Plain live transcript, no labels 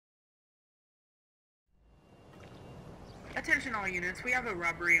Attention all units, we have a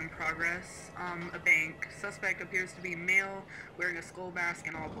robbery in progress. A bank. Suspect appears to be male, wearing a skull mask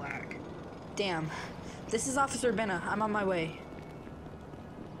and all black. Damn. This is Officer Benna. I'm on my way.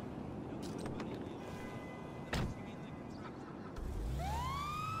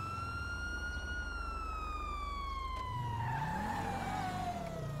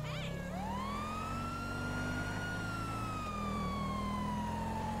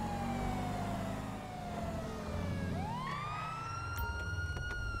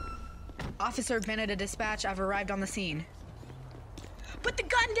 Officer Benna to dispatch. I've arrived on the scene. Put the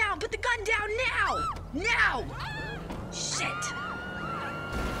gun down! Put the gun down now! Now! Shit!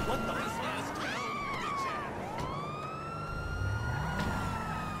 What the fuck?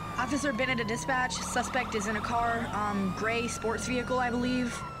 Officer Benna to dispatch. Suspect is in a car. Gray sports vehicle, I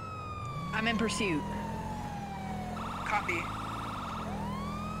believe. I'm in pursuit. Copy.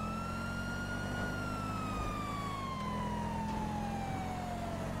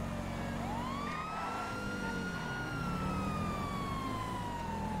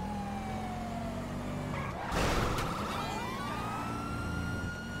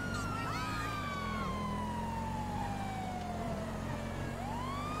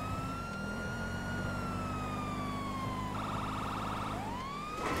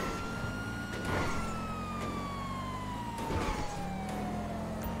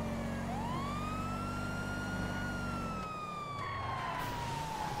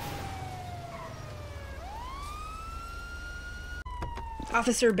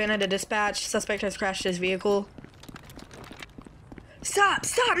 Officer Benna to dispatch. Suspect has crashed his vehicle. Stop!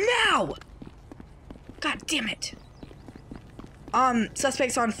 Stop now! God damn it.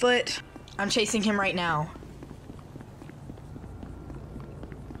 Suspect's on foot. I'm chasing him right now.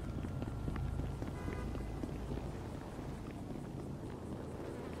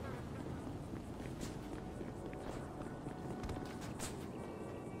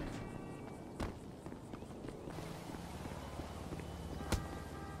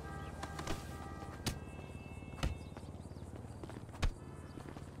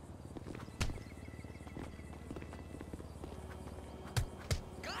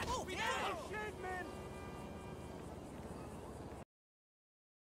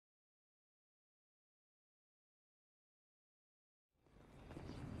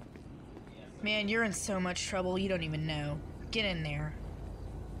 Man, you're in so much trouble, you don't even know. Get in there.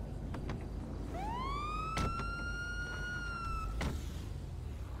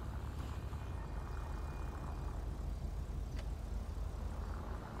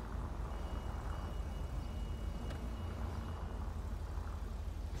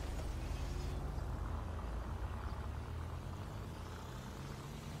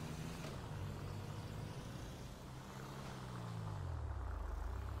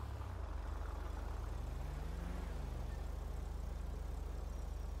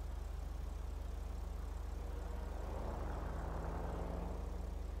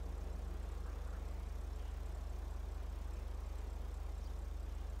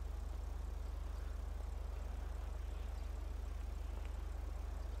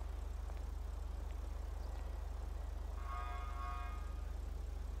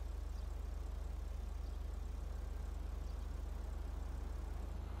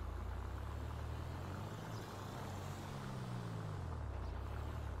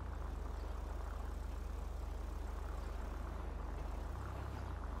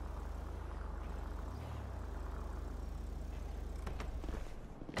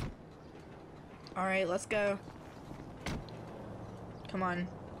 Alright, let's go. Come on.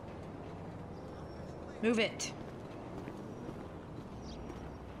 Move it.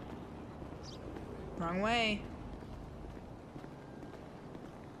 Wrong way.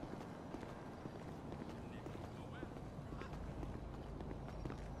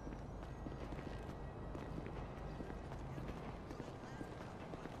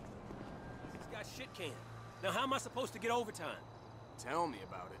 He's got shit canned. Now how am I supposed to get overtime? Tell me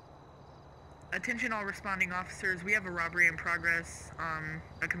about it. Attention all responding officers, we have a robbery in progress.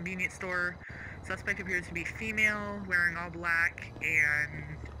 A convenience store. Suspect appears to be female, wearing all black,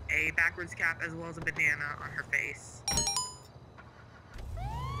 and a backwards cap as well as a bandana on her face.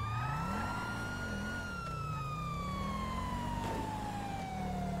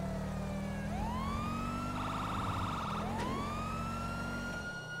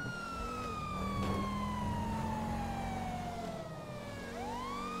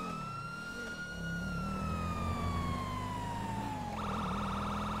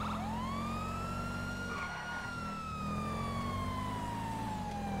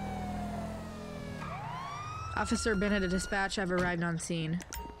 Officer Bennett to dispatch, I've arrived on scene.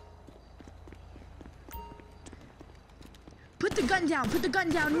 Put the gun down! Put the gun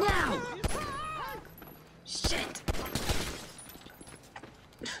down now! Shit!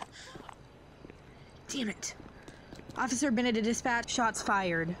 Damn it. Officer Bennett to dispatch. Shots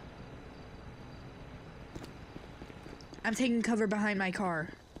fired. I'm taking cover behind my car.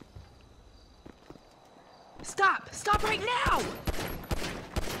 Stop! Stop right now!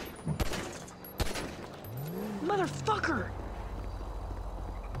 Motherfucker!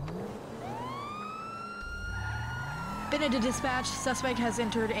 Bennett to dispatch. Suspect has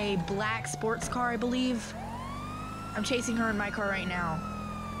entered a black sports car, I believe. I'm chasing her in my car right now.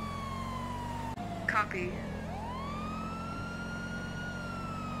 Copy.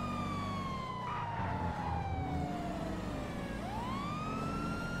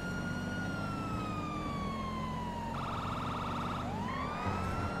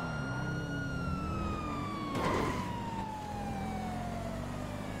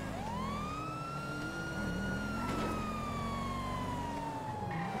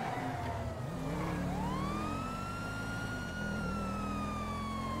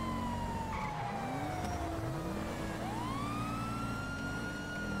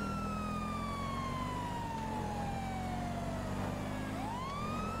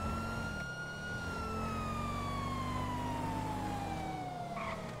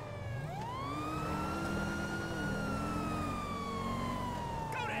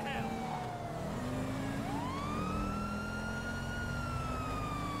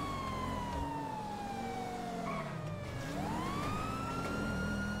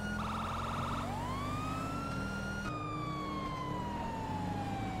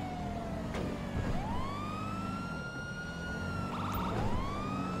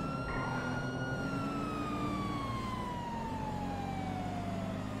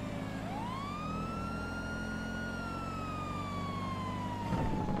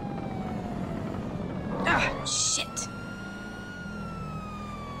 Shit.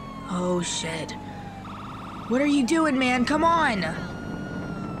 Oh, shit. What are you doing, man? Come on!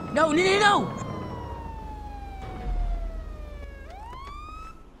 No, no, no, no!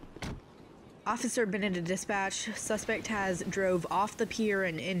 Officer Bennett to dispatch. Suspect has drove off the pier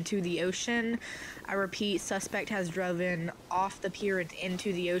and into the ocean. I repeat, suspect has driven off the pier and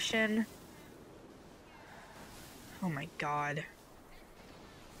into the ocean. Oh my god.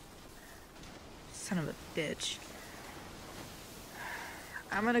 Son of a bitch.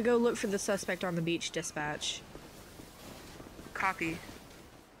 I'm gonna go look for the suspect on the beach, dispatch. Copy.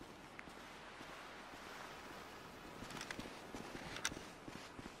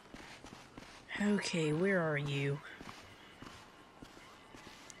 Okay, where are you?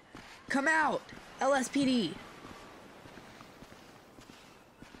 Come out! LSPD!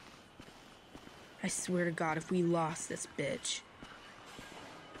 I swear to God, if we lost this bitch.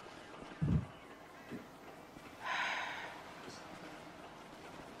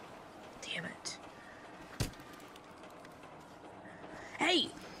 Damn it. Hey!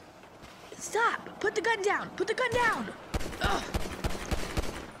 Stop! Put the gun down! Put the gun down! Ugh!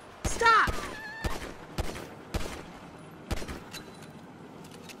 Stop!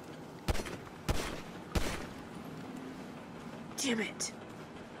 Damn it.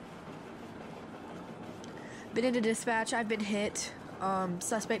 Been into dispatch. I've been hit.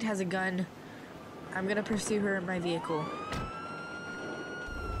 Suspect has a gun. I'm gonna pursue her in my vehicle.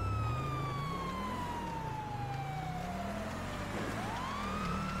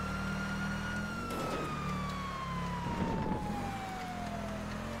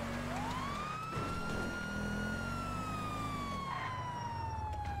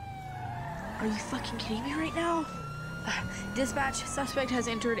 Are you fucking kidding me right now? Dispatch, suspect has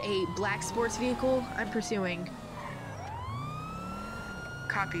entered a black sports vehicle. I'm pursuing.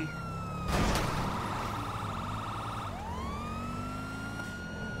 Copy.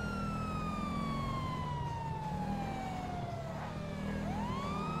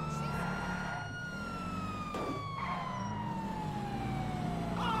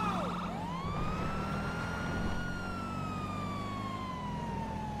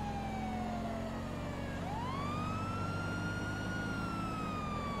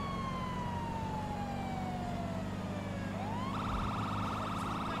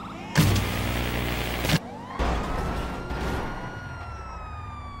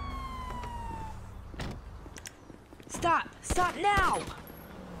 Stop! Stop now!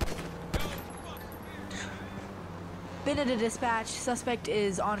 Been at a dispatch. Suspect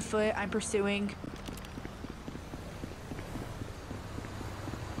is on foot. I'm pursuing.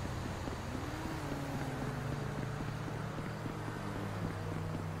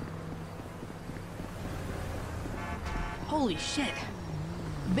 Holy shit.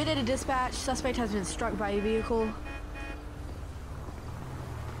 Been at a dispatch. Suspect has been struck by a vehicle.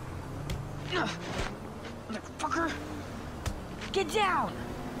 Motherfucker! Get down!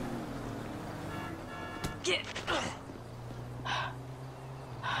 Get... Oh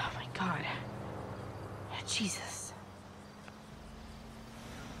my god. Jesus.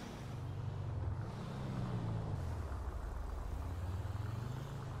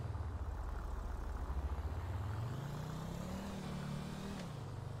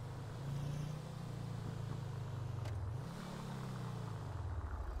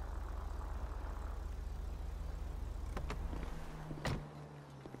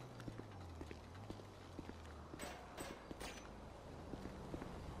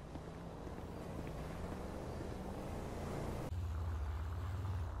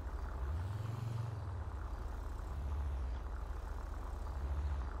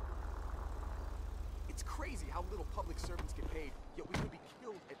 It's crazy how little public servants get paid, yet we could be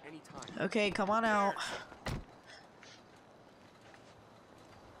killed at any time. Okay, come on out.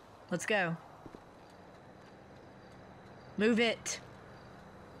 Let's go. Move it.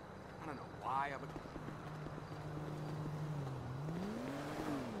 I don't know why I would...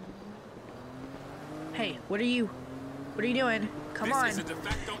 Hey, what are you doing? Come on. This is a de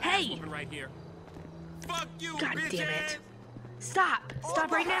facto Hey! ass woman right here. Fuck you, God bitch damn ass! it. Stop!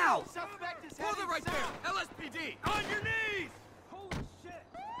 Stop right now! Hold it right there! LSPD! On your knees! Holy shit!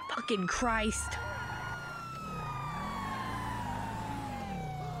 Fucking Christ.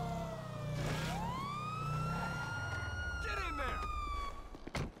 Get in there!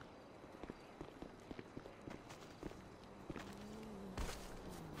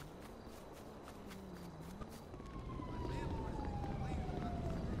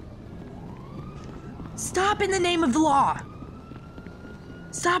 Stop in the name of the law!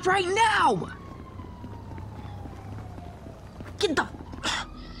 Stop right now! Get the...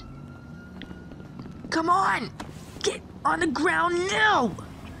 Come on! Get on the ground now!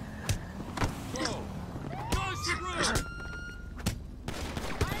 Whoa! Go, screw! Just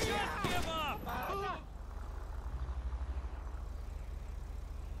give up!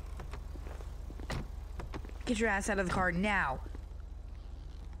 Get your ass out of the car now.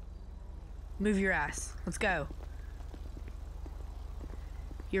 Move your ass. Let's go.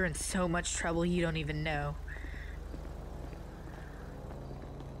 You're in so much trouble you don't even know.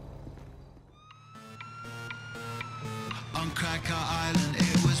 On Cracker Island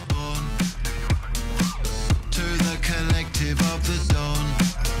it was born, to the collective of the dawn.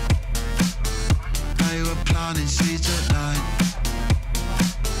 They were planting seeds at night,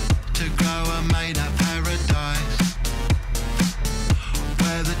 to grow a made-up paradise,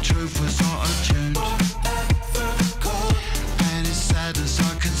 where the truth was not attuned, and its sadness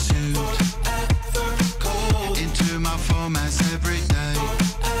I consumed into my formats every day.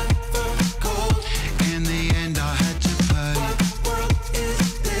 In the end I had to pay.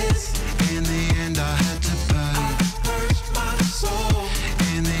 In the end I had to pay.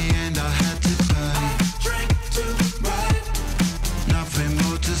 In the end I had to pay. Nothing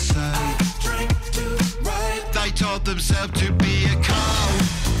more to say. They told themselves to be a coward.